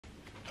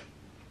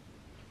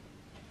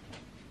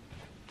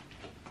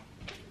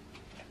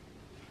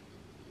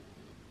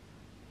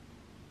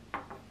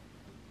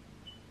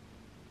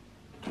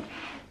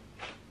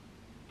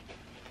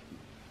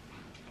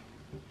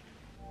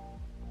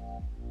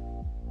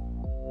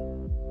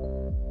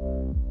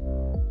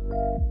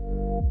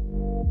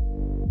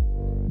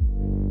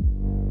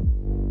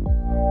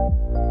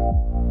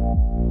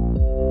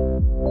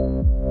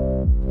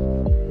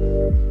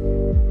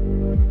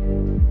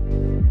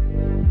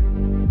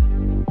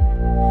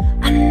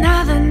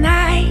Another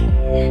night,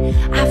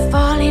 I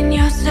fall in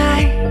your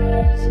sight.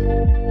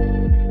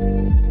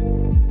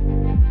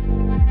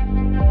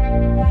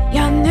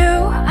 Your new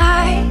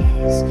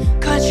eyes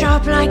cut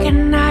sharp like a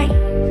knife.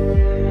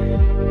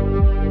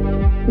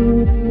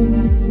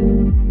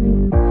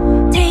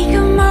 Take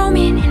a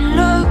moment and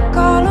look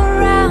all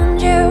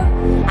around you.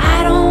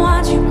 I don't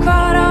want you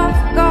caught off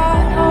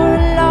guard or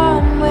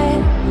alone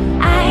when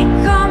I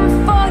come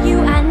for you.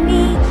 I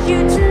need you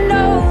to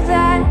know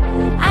that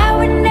I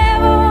would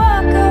never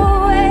walk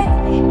away.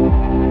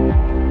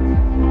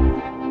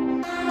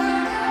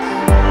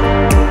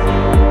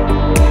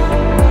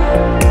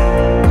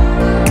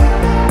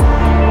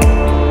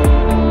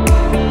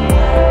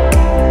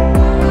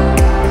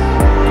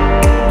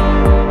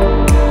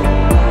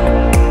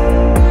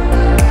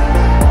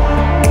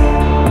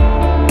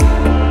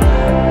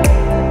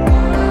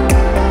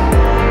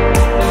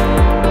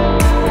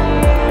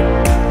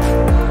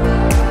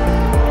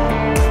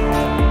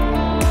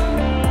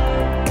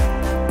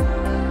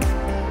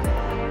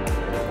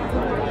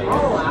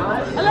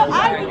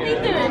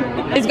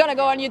 It's gonna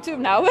go on YouTube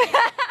now.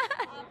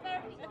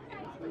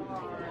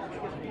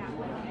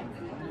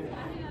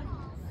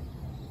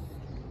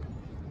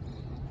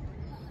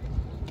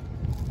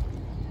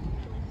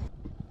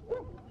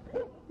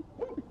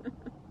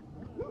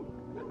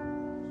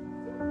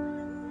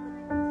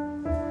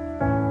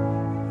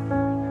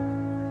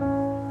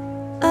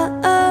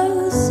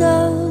 Oh,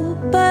 so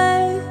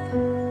bad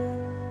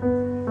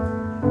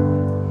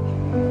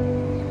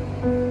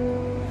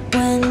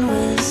when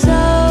we're sober.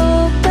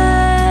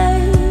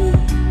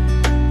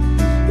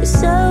 We're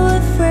so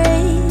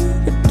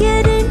afraid of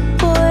getting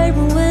bored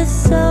when we're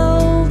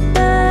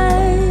sober.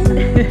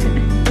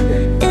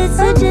 It's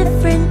a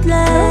different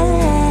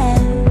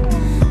life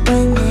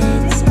when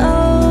it's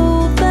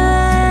over.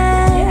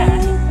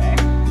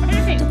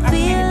 Don't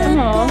feel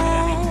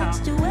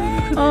obliged to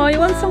wait. Oh, you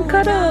want some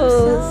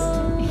cuddles?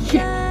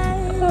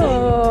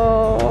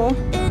 Oh.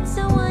 It's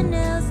someone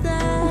else's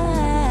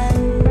life.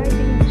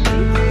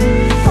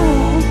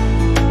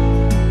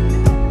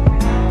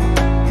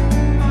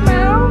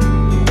 Meow.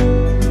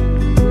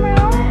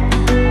 Meow.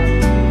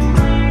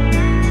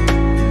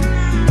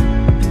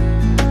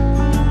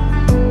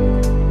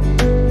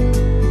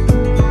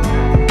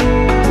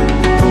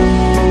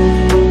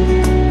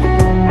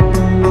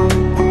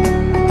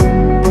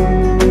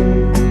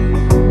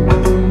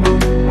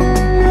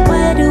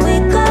 Where do we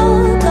go,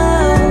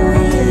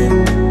 yeah?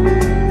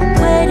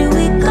 Where do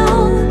we go,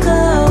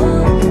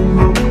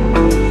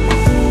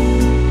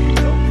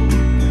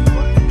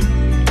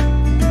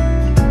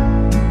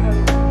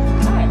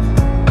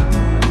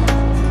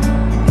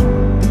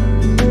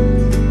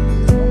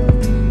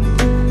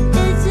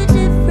 It's a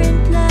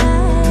different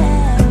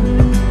life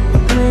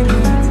when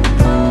it's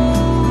over.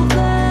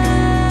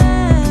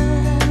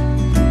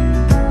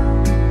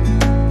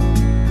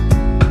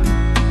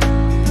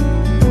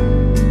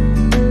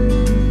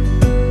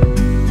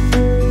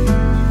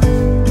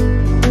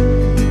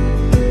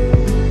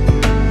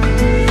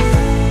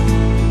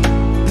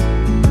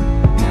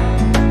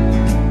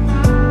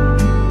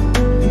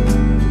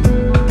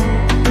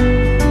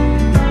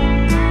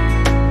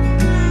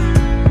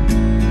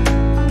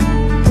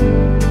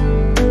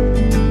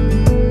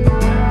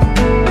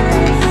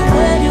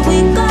 Where do we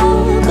go,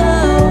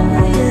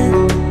 yeah?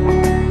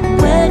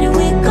 Where do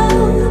we go,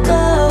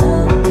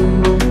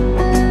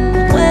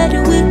 Where do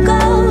we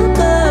go,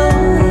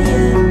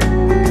 yeah?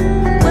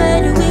 Where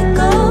do we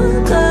go,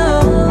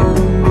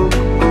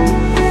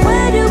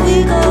 Where do we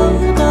go,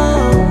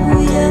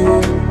 yeah?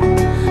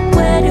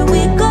 Where do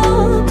we go,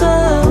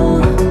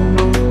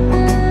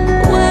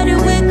 Where do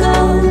we go,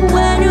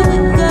 where do we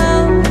go,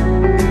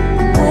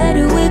 where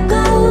do we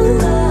go?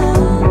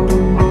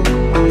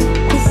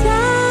 'Cause I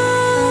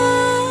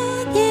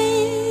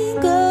can't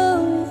go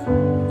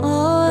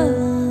on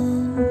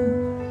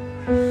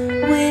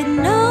with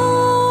no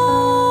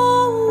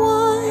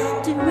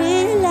one to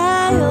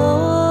rely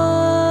on.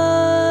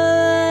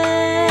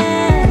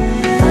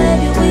 Where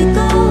do we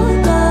go,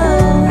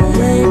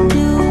 Where do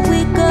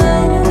we go,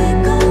 Where do we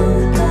go,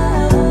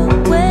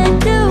 Where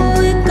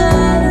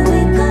do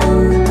we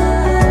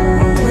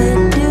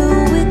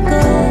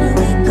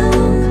go,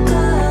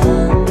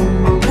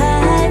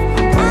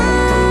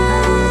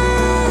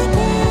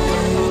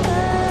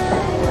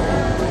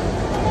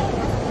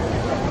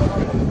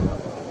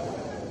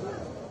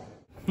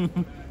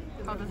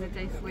 How does it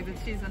taste with the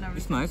cheese and everything?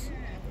 It's nice.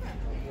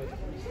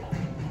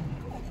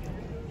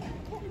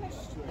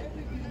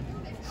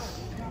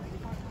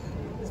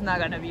 It's not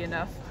gonna be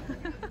enough.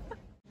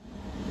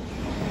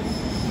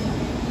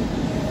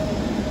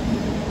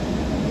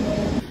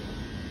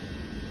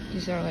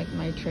 These are like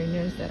my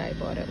trainers that I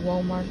bought at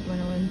Walmart when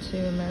I went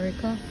to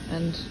America,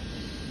 and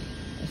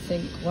I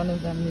think one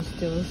of them is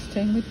still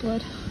stained with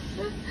blood.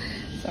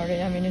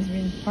 Sorry, I mean it's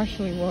been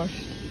partially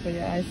washed, but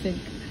yeah, I think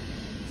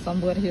some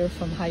blood here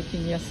from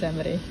hiking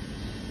Yosemite.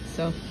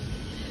 So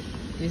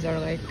these are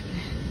like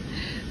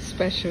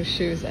special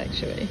shoes,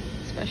 actually,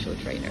 special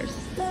trainers.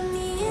 Let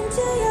me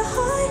into your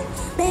heart,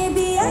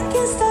 maybe I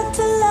can start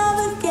to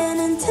love again.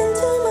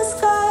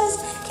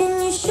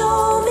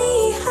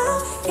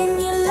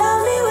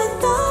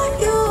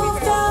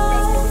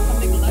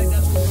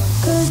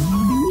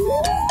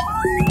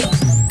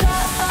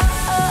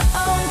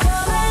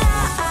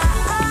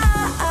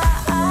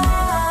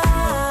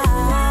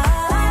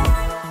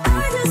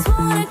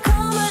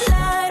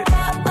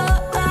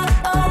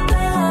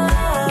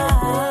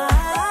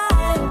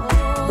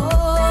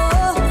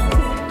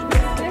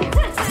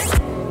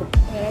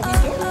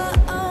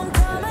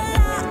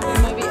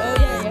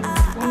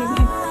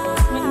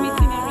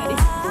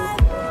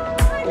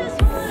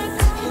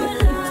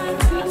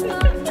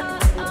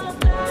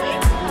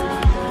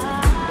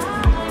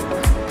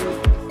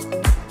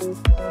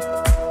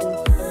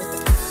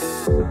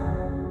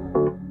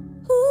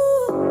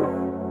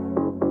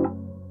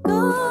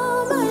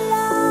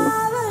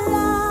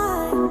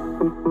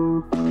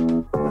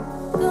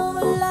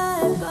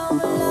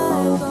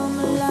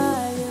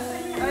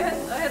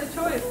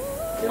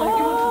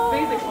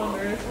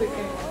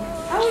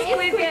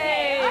 Squid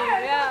Game.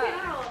 Alright,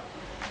 Yeah.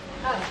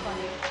 that was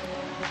funny.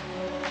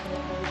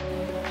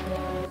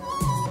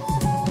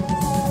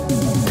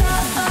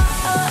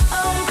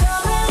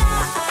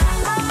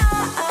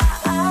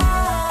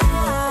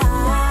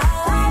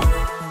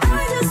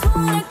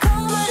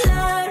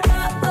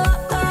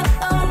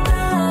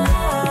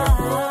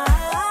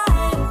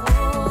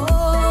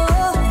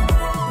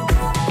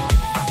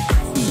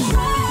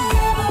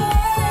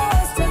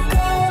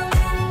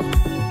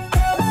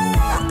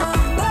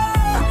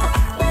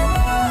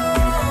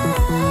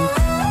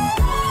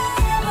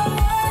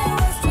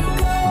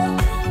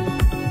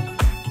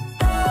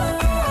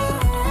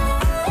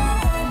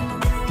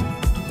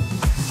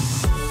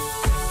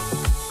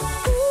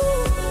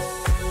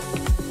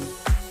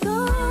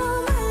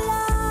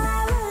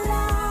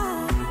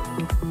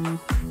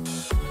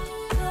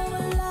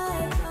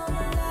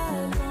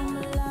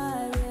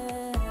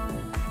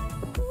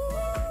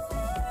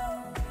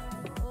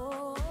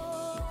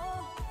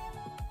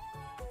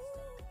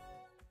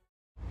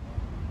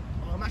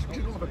 I'm actually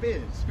going to order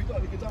beers. We've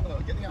got to get down there,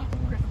 get the app.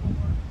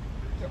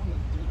 Get on the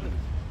beers.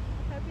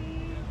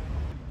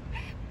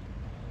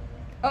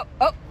 Oh,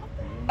 oh,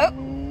 oh.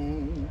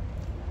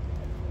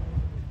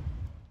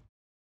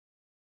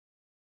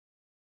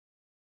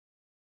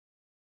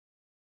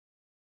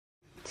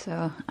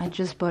 So I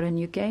just bought a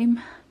new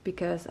game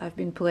because I've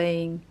been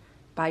playing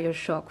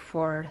BioShock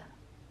for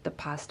the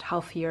past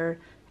half year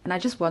and I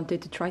just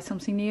wanted to try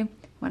something new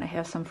when I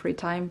have some free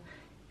time.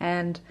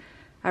 And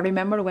I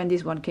remember when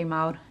this one came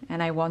out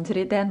and I wanted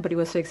it then, but it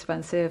was so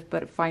expensive,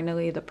 but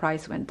finally the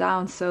price went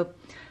down, so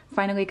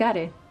finally got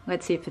it.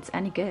 Let's see if it's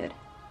any good.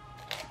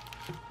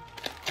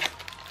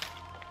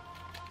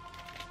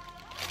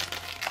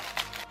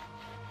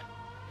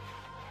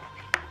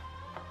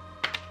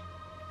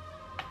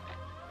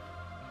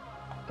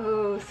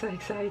 Oh, so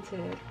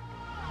excited.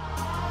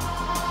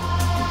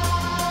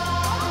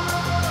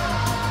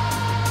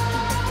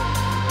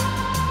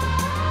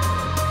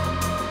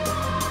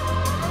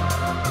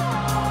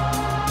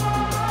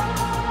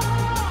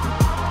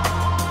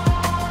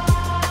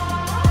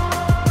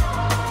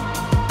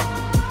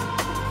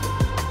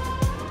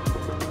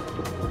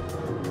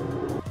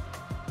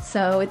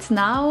 So it's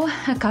now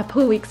a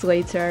couple of weeks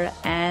later,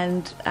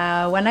 and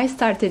when I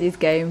started this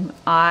game,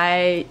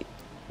 I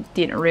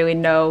didn't really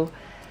know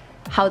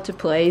how to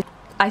play.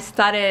 I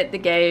started the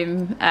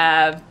game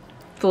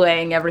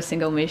playing every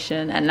single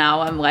mission, and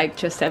now I'm like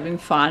just having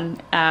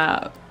fun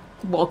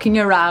walking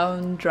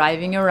around,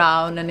 driving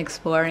around and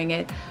exploring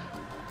it.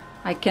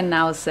 I can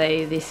now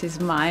say this is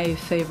my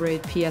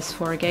favorite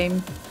PS4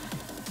 game.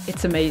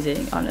 It's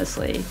amazing,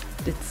 honestly.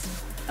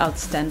 It's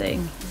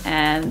outstanding.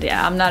 And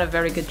yeah, I'm not a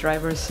very good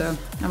driver, so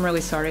I'm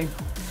really sorry.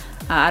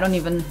 I don't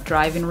even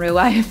drive in real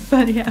life,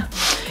 but yeah,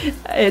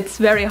 it's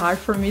very hard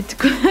for me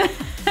to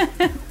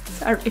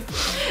sorry,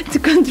 to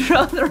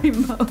control the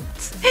remote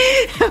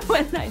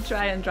when I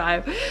try and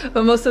drive.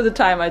 But most of the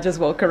time I just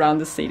walk around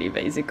the city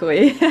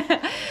basically.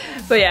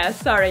 But yeah,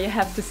 sorry you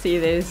have to see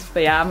this.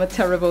 But yeah, I'm a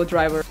terrible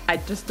driver. I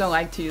just don't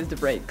like to use the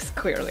brakes,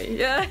 clearly.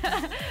 Yeah.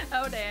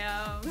 Oh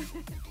damn.